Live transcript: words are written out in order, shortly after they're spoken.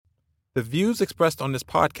The views expressed on this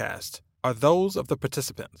podcast are those of the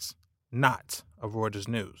participants, not of Reuters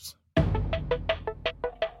News.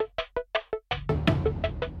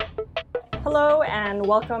 Hello and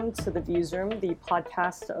welcome to The Views Room, the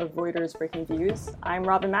podcast of Reuters Breaking Views. I'm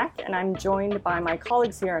Robin Mack and I'm joined by my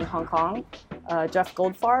colleagues here in Hong Kong, Jeff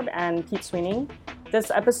Goldfarb and Pete Sweeney. This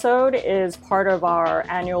episode is part of our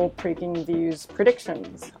annual Breaking Views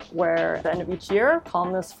predictions, where at the end of each year,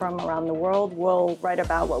 columnists from around the world will write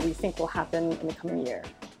about what we think will happen in the coming year.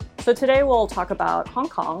 So today we'll talk about Hong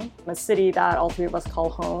Kong, a city that all three of us call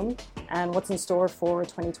home, and what's in store for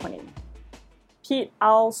 2020. Pete,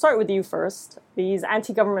 I'll start with you first. These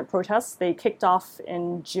anti-government protests, they kicked off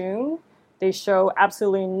in June. They show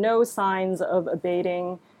absolutely no signs of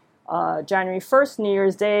abating. January 1st, New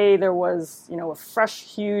Year's Day, there was, a fresh,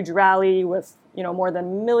 huge rally with, more than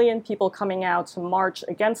 1 million people coming out to march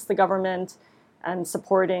against the government and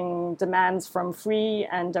supporting demands from free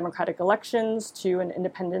and democratic elections to an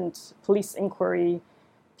independent police inquiry.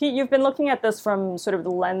 Pete, you've been looking at this from sort of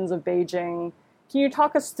the lens of Beijing. Can you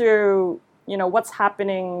talk us through, what's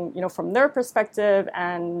happening, from their perspective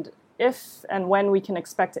and if and when we can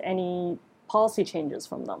expect any policy changes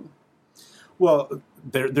from them? Well,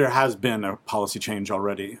 there has been a policy change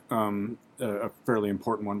already, a fairly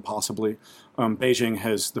important one possibly.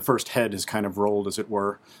 Beijing the first head has kind of rolled, as it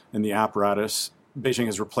were, in the apparatus. Beijing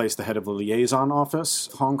has replaced the head of the liaison office,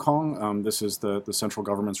 Hong Kong. This is the central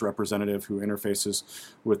government's representative who interfaces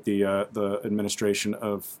with the administration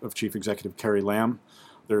of Chief Executive Carrie Lam.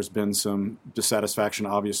 There's been some dissatisfaction,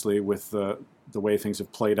 obviously, with the way things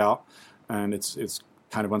have played out, and it's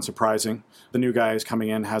kind of unsurprising. The new guy is coming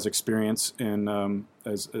in, has experience in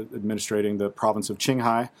as administrating the province of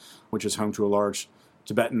Qinghai, which is home to a large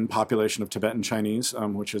Tibetan population of Tibetan Chinese,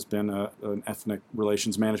 which has been an ethnic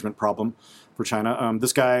relations management problem for China.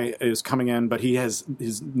 This guy is coming in, but he's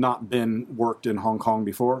not been worked in Hong Kong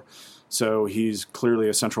before, so he's clearly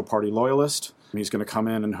a Central Party loyalist. He's going to come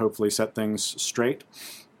in and hopefully set things straight.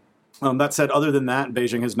 That said, other than that,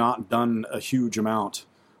 Beijing has not done a huge amount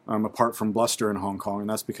apart from bluster in Hong Kong, and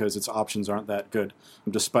that's because its options aren't that good.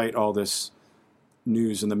 Despite all this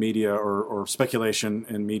news in the media or speculation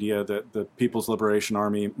in media that the People's Liberation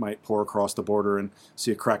Army might pour across the border and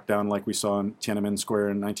see a crackdown like we saw in Tiananmen Square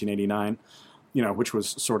in 1989, which was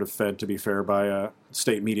sort of fed, to be fair, by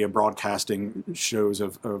state media broadcasting shows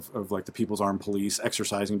of like the People's Armed Police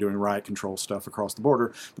exercising, doing riot control stuff across the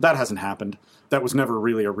border. But that hasn't happened. That was never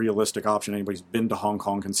really a realistic option. Anybody who's been to Hong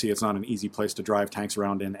Kong can see it's not an easy place to drive tanks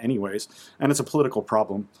around in anyways. And it's a political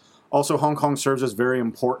problem. Also, Hong Kong serves as a very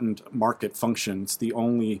important market function. It's the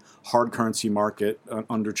only hard currency market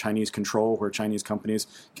under Chinese control where Chinese companies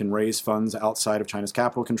can raise funds outside of China's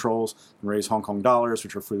capital controls and raise Hong Kong dollars,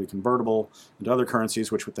 which are freely convertible into other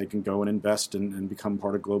currencies, which they can go and invest and become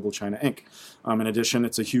part of global China Inc. In addition,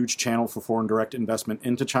 it's a huge channel for foreign direct investment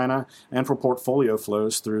into China and for portfolio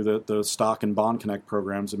flows through the stock and bond connect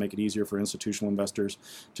programs that make it easier for institutional investors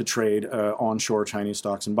to trade onshore Chinese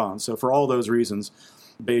stocks and bonds. So for all those reasons,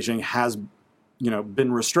 Beijing has,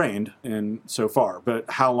 been restrained in so far, but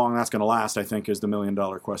how long that's going to last, I think, is the $1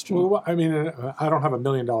 million question. Well, I mean, I don't have $1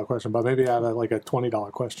 million question, but maybe I have a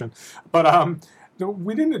 $20 question. But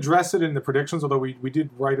we didn't address it in the predictions, although we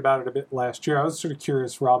did write about it a bit last year. I was sort of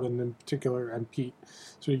curious, Robin in particular, and Pete,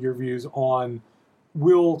 sort of your views on,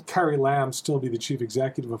 will Carrie Lam still be the chief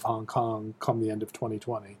executive of Hong Kong come the end of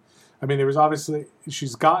 2020? I mean, there was obviously,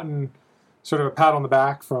 she's gotten sort of a pat on the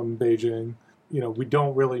back from Beijing. We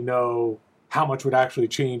don't really know how much would actually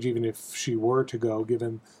change even if she were to go,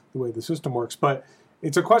 given the way the system works. But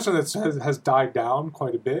it's a question that has died down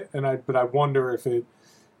quite a bit, but I wonder if it,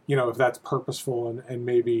 if that's purposeful and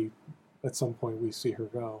maybe at some point we see her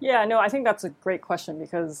go. Yeah, no, I think that's a great question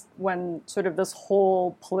because when sort of this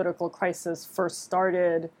whole political crisis first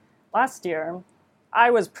started last year, I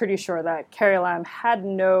was pretty sure that Carrie Lam had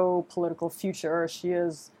no political future. She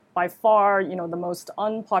is by far, the most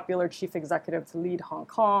unpopular chief executive to lead Hong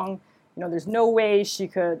Kong. There's no way she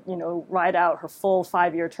could, ride out her full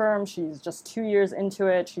 5-year term. She's just 2 years into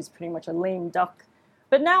it. She's pretty much a lame duck.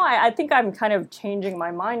 But now I think I'm kind of changing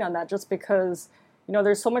my mind on that just because,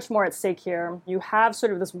 there's so much more at stake here. You have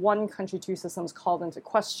sort of this one country, two systems called into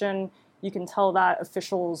question. You can tell that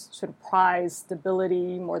officials sort of prize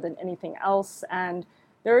stability more than anything else. And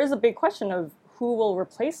there is a big question of who will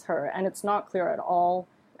replace her. And it's not clear at all.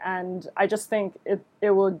 And I just think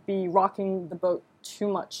it would be rocking the boat too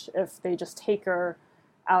much if they just take her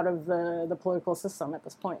out of the political system at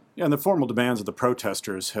this point. Yeah, and the formal demands of the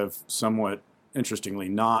protesters have somewhat interestingly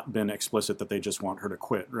not been explicit that they just want her to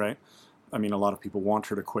quit, right? I mean, a lot of people want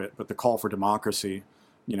her to quit, but the call for democracy,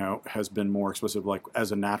 has been more explicit, like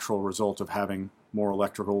as a natural result of having more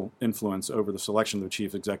electoral influence over the selection of the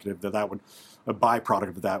chief executive, a byproduct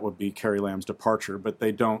of that would be Carrie Lam's departure. But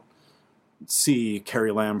they don't see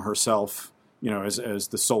Carrie Lam herself, as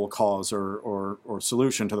the sole cause or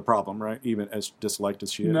solution to the problem, right? Even as disliked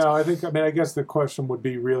as she is. No, I guess the question would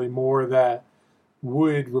be really more that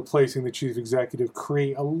would replacing the chief executive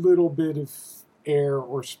create a little bit of air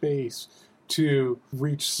or space to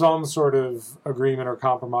reach some sort of agreement or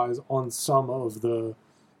compromise on some of the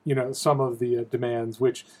demands,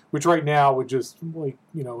 which right now would just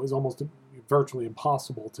is almost virtually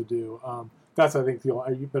impossible to do. That's, I think,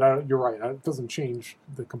 but you're right. It doesn't change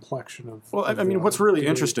the complexion of. Well, what's really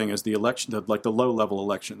interesting is the election, the low-level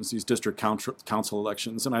elections, these district council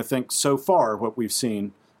elections, and I think so far what we've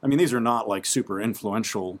seen. These are not like super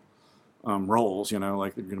influential roles,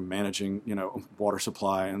 like managing, water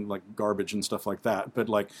supply and like garbage and stuff like that. But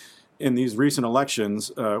like in these recent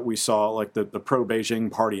elections, we saw like the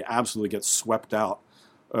pro-Beijing party absolutely get swept out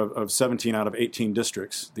of 17 out of 18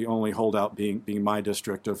 districts, the only holdout being my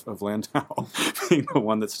district of Lantau, being the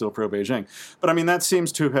one that's still pro-Beijing. But that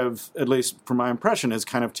seems to have, at least from my impression, has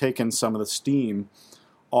kind of taken some of the steam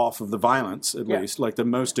off of the violence, at least. Like the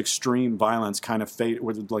most extreme violence kind of faded,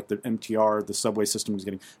 where like the MTR, the subway system was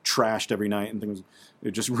getting trashed every night and things.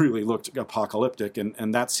 It just really looked apocalyptic.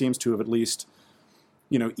 And that seems to have at least,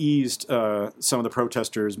 eased some of the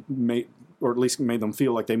protesters, or at least made them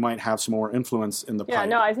feel like they might have some more influence in the pipe.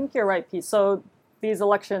 No, I think you're right, Pete. So these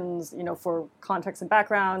elections, for context and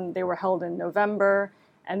background, they were held in November.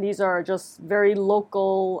 And these are just very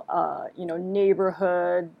local,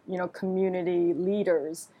 neighborhood, community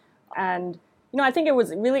leaders. And, I think it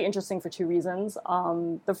was really interesting for two reasons.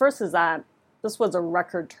 The first is that this was a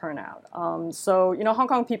record turnout. So, Hong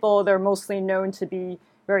Kong people, they're mostly known to be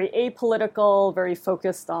very apolitical, very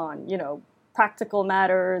focused on, practical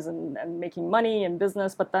matters and making money and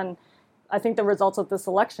business. But then I think the results of this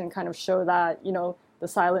election kind of show that, the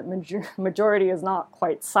silent majority is not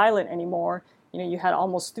quite silent anymore. You had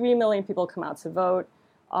almost 3 million people come out to vote.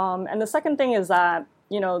 And the second thing is that,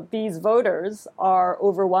 these voters are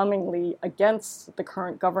overwhelmingly against the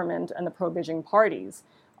current government and the pro-Beijing parties.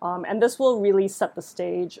 And this will really set the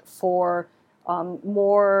stage for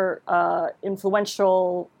more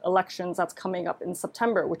influential elections that's coming up in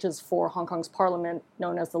September, which is for Hong Kong's parliament,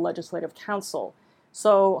 known as the Legislative Council.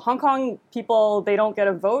 So Hong Kong people, they don't get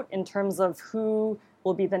a vote in terms of who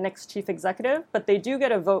will be the next chief executive, but they do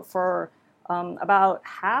get a vote for about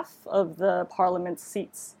half of the parliament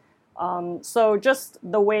seats. So just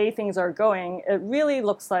the way things are going, it really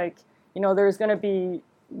looks like, there's going to be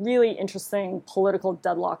really interesting political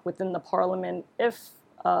deadlock within the parliament if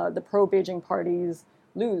the pro-Beijing parties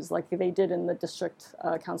lose like they did in the district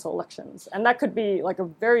council elections. And that could be like a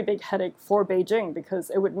very big headache for Beijing because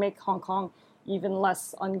it would make Hong Kong even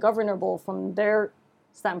less ungovernable from their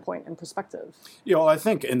standpoint and perspective. I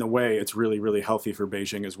think in the way it's really, really healthy for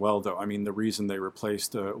Beijing as well, though. The reason they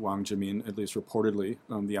replaced Wang Jimin, at least reportedly,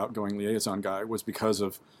 the outgoing liaison guy, was because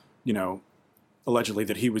of, allegedly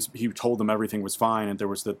that he told them everything was fine, and there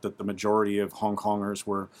was that the majority of Hong Kongers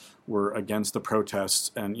were against the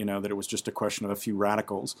protests, and that it was just a question of a few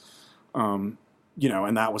radicals.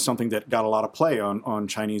 And that was something that got a lot of play on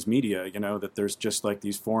Chinese media, that there's just like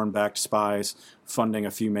these foreign-backed spies funding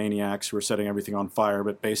a few maniacs who are setting everything on fire.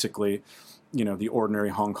 But basically, the ordinary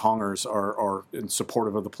Hong Kongers are in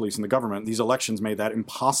supportive of the police and the government. These elections made that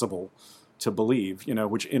impossible to believe,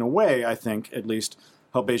 which in a way, I think, at least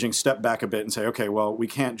helped Beijing step back a bit and say, okay, well, we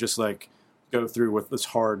can't just like go through with this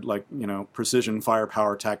hard, precision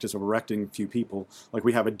firepower tactics of electing a few people. Like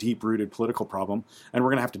we have a deep-rooted political problem, and we're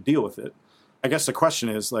going to have to deal with it. I guess the question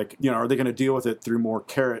is, are they going to deal with it through more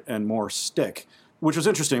carrot and more stick? Which was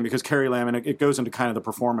interesting because Carrie Lam, and it goes into kind of the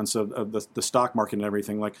performance of the stock market and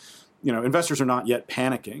everything. Investors are not yet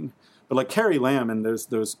panicking, but Carrie Lam and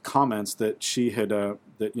those comments that she had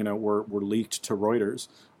were leaked to Reuters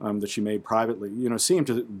that she made privately, seemed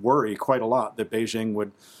to worry quite a lot that Beijing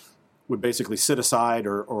would basically sit aside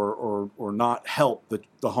or not help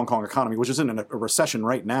the Hong Kong economy, which is in a recession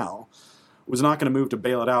right now. Was not going to move to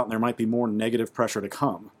bail it out, and there might be more negative pressure to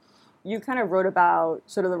come. You kind of wrote about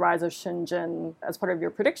sort of the rise of Shenzhen as part of your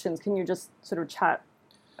predictions. Can you just sort of chat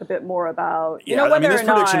a bit more about, whether this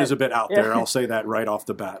prediction is a bit out there. I'll say that right off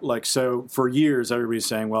the bat. So for years, everybody's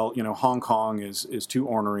saying, well, Hong Kong is too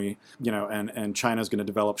ornery, and China's going to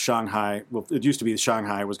develop Shanghai. Well, it used to be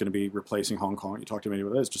Shanghai was going to be replacing Hong Kong. You talk to many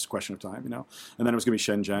about that, it's just a question of time, and then it was going to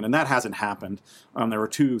be Shenzhen, and that hasn't happened. There were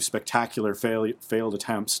two spectacular failed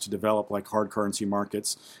attempts to develop hard currency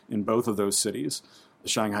markets in both of those cities. The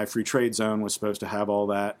Shanghai Free Trade Zone was supposed to have all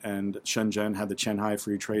that, and Shenzhen had the Qianhai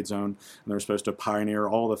Free Trade Zone, and they were supposed to pioneer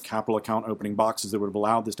all the capital account opening boxes that would have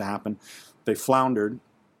allowed this to happen. They floundered.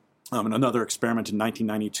 In another experiment in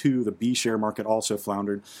 1992, the B share market also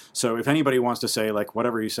floundered. So if anybody wants to say, like,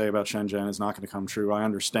 whatever you say about Shenzhen is not going to come true, I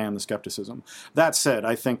understand the skepticism. That said,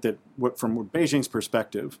 I think that from Beijing's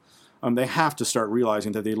perspective, they have to start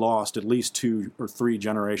realizing that they lost at least 2 or 3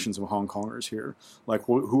 generations of Hong Kongers here. Like,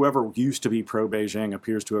 whoever used to be pro-Beijing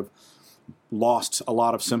appears to have lost a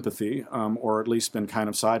lot of sympathy, or at least been kind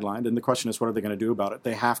of sidelined. And the question is, what are they going to do about it?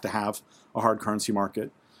 They have to have a hard currency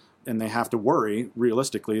market. And they have to worry,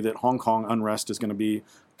 realistically, that Hong Kong unrest is going to be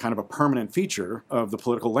kind of a permanent feature of the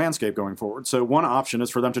political landscape going forward. So one option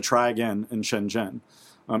is for them to try again in Shenzhen.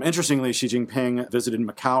 Interestingly, Xi Jinping visited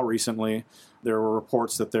Macau recently. There were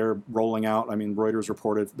reports that they're rolling out, Reuters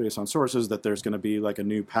reported based on sources that there's going to be like a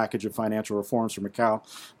new package of financial reforms for Macau.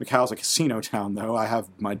 Macau's a casino town, though. I have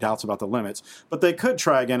my doubts about the limits. But they could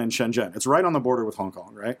try again in Shenzhen. It's right on the border with Hong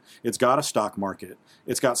Kong, right? It's got a stock market.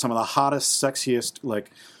 It's got some of the hottest, sexiest,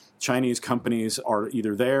 Chinese companies are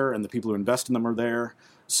either there and the people who invest in them are there.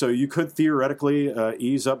 So you could theoretically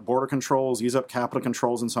ease up border controls, ease up capital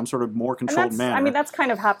controls in some sort of more controlled manner. That's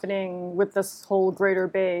kind of happening with this whole Greater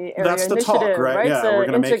Bay Area that's the initiative, talk, right? Yeah, to we're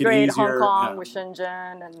going to make it easier. integrate Hong Kong with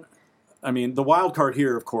Shenzhen and... The wild card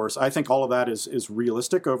here, of course, I think all of that is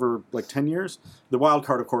realistic over 10 years. The wild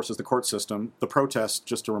card, of course, is the court system. The protests,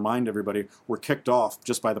 just to remind everybody, were kicked off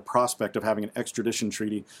just by the prospect of having an extradition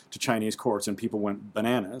treaty to Chinese courts, and people went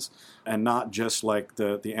bananas. And not just like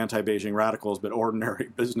the anti-Beijing radicals, but ordinary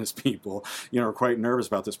business people, are quite nervous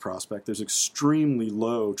about this prospect. There's extremely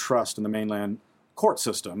low trust in the mainland court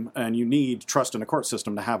system, and you need trust in a court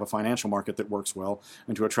system to have a financial market that works well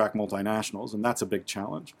and to attract multinationals, and that's a big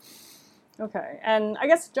challenge. Okay, and I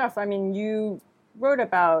guess, Jeff, you wrote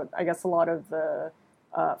about, a lot of the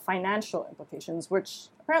financial implications, which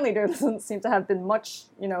apparently there doesn't seem to have been much,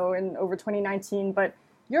 in over 2019, but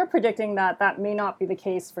you're predicting that may not be the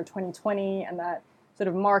case for 2020, and that sort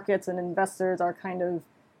of markets and investors are kind of,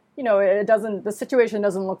 the situation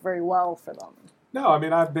doesn't look very well for them. No,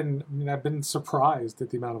 I've been surprised at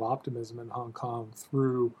the amount of optimism in Hong Kong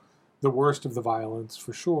through the worst of the violence,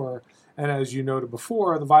 for sure. And as you noted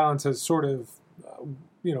before, the violence has sort of, I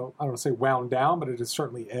don't want to say wound down, but it has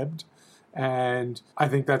certainly ebbed. And I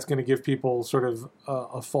think that's going to give people sort of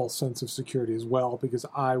a false sense of security as well, because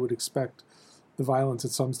I would expect the violence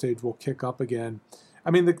at some stage will kick up again.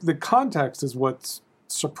 The context is what's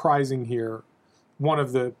surprising here, one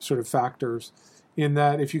of the sort of factors, in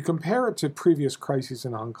that if you compare it to previous crises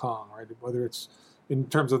in Hong Kong, right, whether it's in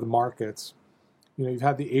terms of the markets, you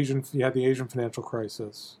had the Asian financial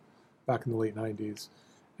crisis back in the late 90s,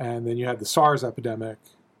 and then you had the SARS epidemic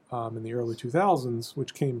in the early 2000s,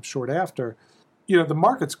 which came short after. The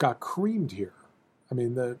markets got creamed here.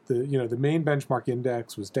 The main benchmark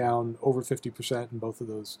index was down over 50% in both of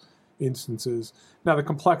those instances. Now the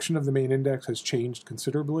complexion of the main index has changed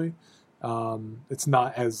considerably. It's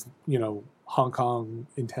not as Hong Kong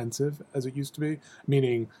intensive as it used to be,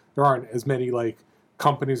 meaning there aren't as many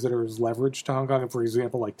companies that are as leveraged to Hong Kong. For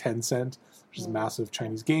example, like Tencent, which is a massive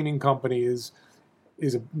Chinese gaming company, is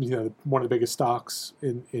one of the biggest stocks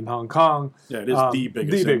in Hong Kong. Yeah, it is the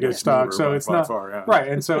biggest stock. So it's not far, yeah. Right,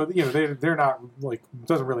 and so they're not it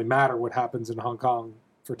doesn't really matter what happens in Hong Kong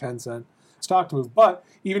for Tencent stock to move. But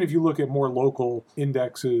even if you look at more local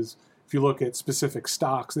indexes, if you look at specific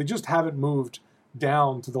stocks, they just haven't moved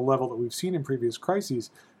down to the level that we've seen in previous crises.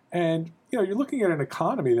 And you're looking at an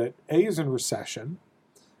economy that is in recession,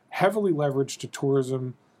 heavily leveraged to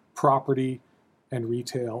tourism, property, and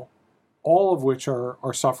retail, all of which are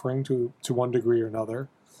suffering to one degree or another.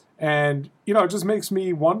 And, it just makes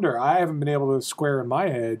me wonder. I haven't been able to square in my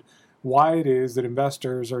head why it is that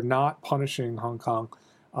investors are not punishing Hong Kong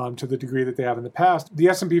to the degree that they have in the past. The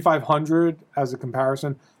S&P 500, as a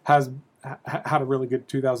comparison, has had a really good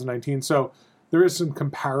 2019. So there is some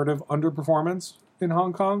comparative underperformance in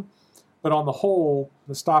Hong Kong. But on the whole,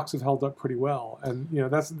 the stocks have held up pretty well, and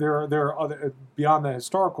there are other, beyond the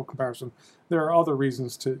historical comparison, there are other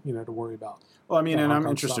reasons to worry about. Well, and I'm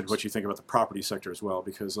interested in what you think about the property sector as well,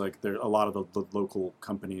 because there a lot of the local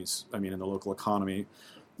companies, in the local economy,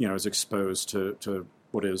 is exposed to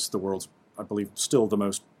what is the world's, I believe, still the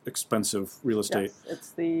most expensive real estate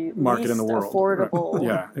it's the market in the world. Affordable.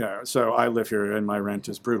 Right? Yeah. So I live here, and my rent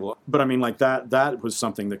is brutal. But that was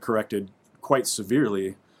something that corrected quite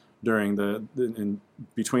severely during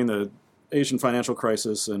between the Asian financial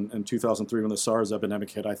crisis and 2003 when the SARS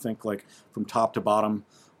epidemic hit. I think from top to bottom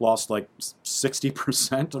lost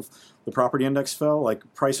 60% of the property index fell.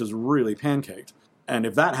 Prices really pancaked. And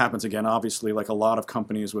if that happens again, obviously, like a lot of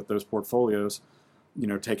companies with those portfolios,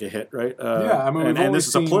 take a hit, right? And this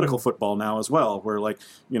is a political football now as well, where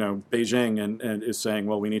Beijing and is saying,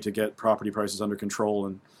 well, we need to get property prices under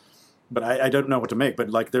control, but I don't know what to make.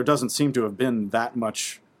 But there doesn't seem to have been that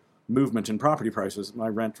much movement in property prices. My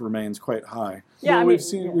rent remains quite high. Yeah, we've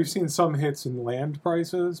seen some hits in land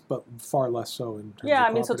prices, but far less so in terms of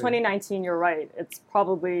property. So 2019, you're right. It's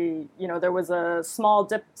probably, there was a small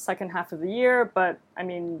dip second half of the year, but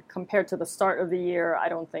compared to the start of the year, I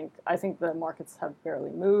think the markets have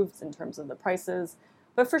barely moved in terms of the prices.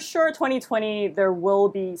 But for sure, 2020, there will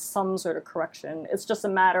be some sort of correction. It's just a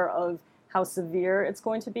matter of how severe it's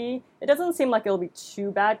going to be. It doesn't seem like it'll be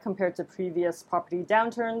too bad compared to previous property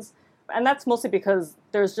downturns. And that's mostly because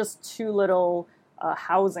there's just too little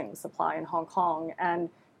housing supply in Hong Kong. And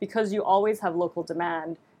because you always have local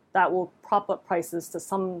demand, that will prop up prices to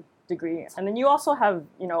some degree. And then you also have,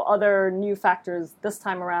 other new factors this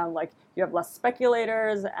time around, like you have less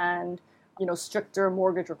speculators and, stricter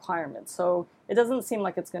mortgage requirements. So it doesn't seem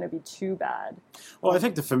like it's going to be too bad. Well, I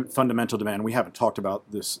think the fundamental demand, we haven't talked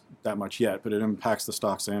about this that much yet, but it impacts the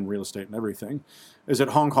stocks and real estate and everything, is that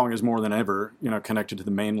Hong Kong is more than ever, connected to the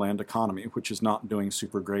mainland economy, which is not doing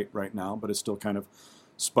super great right now, but is still kind of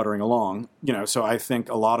sputtering along. So I think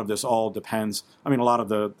a lot of this all depends. A lot of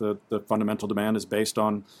the fundamental demand is based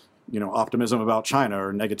on optimism about China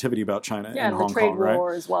or negativity about China in Hong Kong, right? And the trade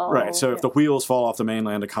war as well. Right. So if the wheels fall off the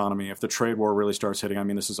mainland economy, if the trade war really starts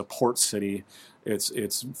hitting, this is a port city.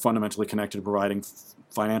 It's fundamentally connected to providing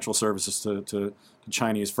financial services to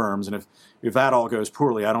Chinese firms. And if that all goes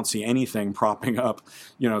poorly, I don't see anything propping up,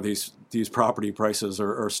 these property prices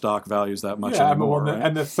or stock values that much anymore. Right?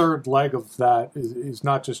 And the third leg of that is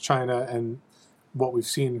not just China and what we've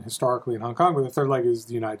seen historically in Hong Kong, but the third leg is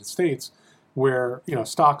the United States, where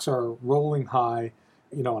stocks are rolling high,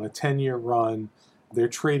 on a 10-year run. They're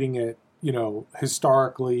trading at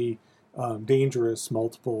historically dangerous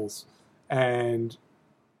multiples, and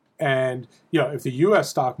if the U.S.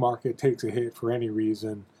 stock market takes a hit for any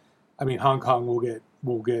reason, Hong Kong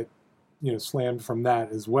will get slammed from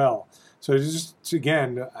that as well. So it's just,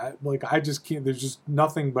 again, I just can't. There's just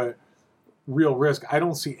nothing but real risk. I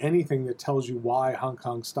don't see anything that tells you why Hong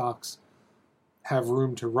Kong stocks have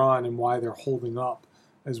room to run and why they're holding up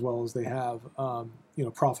as well as they have.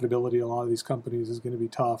 Profitability, a lot of these companies is going to be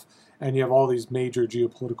tough. And you have all these major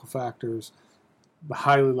geopolitical factors,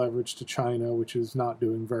 highly leveraged to China, which is not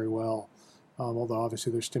doing very well. Although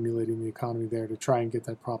obviously they're stimulating the economy there to try and get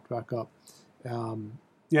that propped back up.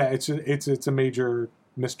 It's a major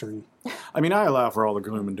mystery. I allow for all the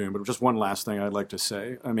gloom and doom, but just one last thing I'd like to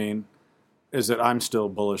say, is that I'm still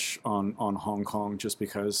bullish on Hong Kong just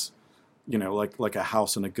because, like a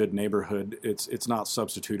house in a good neighborhood, it's not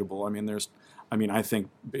substitutable. I think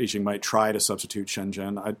Beijing might try to substitute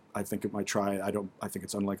Shenzhen. I think it might try. I think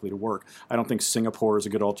it's unlikely to work. I don't think Singapore is a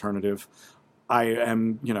good alternative.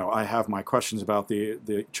 I have my questions about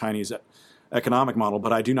the Chinese economic model,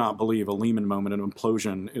 but I do not believe a Lehman moment, an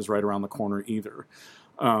implosion, is right around the corner either.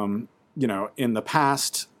 In the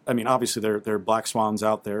past, obviously there are black swans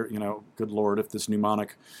out there. Good Lord, if this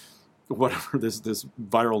pneumonic, whatever, this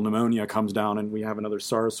viral pneumonia comes down and we have another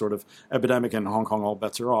SARS sort of epidemic in Hong Kong, all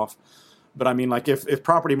bets are off. But if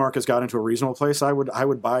property markets got into a reasonable place, I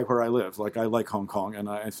would buy where I live. I like Hong Kong, and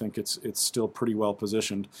I think it's still pretty well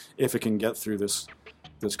positioned if it can get through this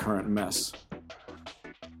current mess.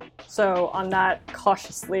 So on that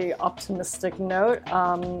cautiously optimistic note,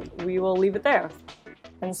 we will leave it there.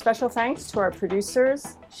 And special thanks to our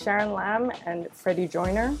producers, Sharon Lam and Freddie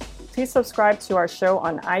Joyner. Please subscribe to our show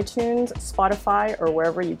on iTunes, Spotify, or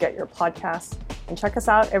wherever you get your podcasts. And check us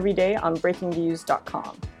out every day on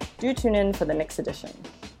breakingviews.com. Do tune in for the next edition.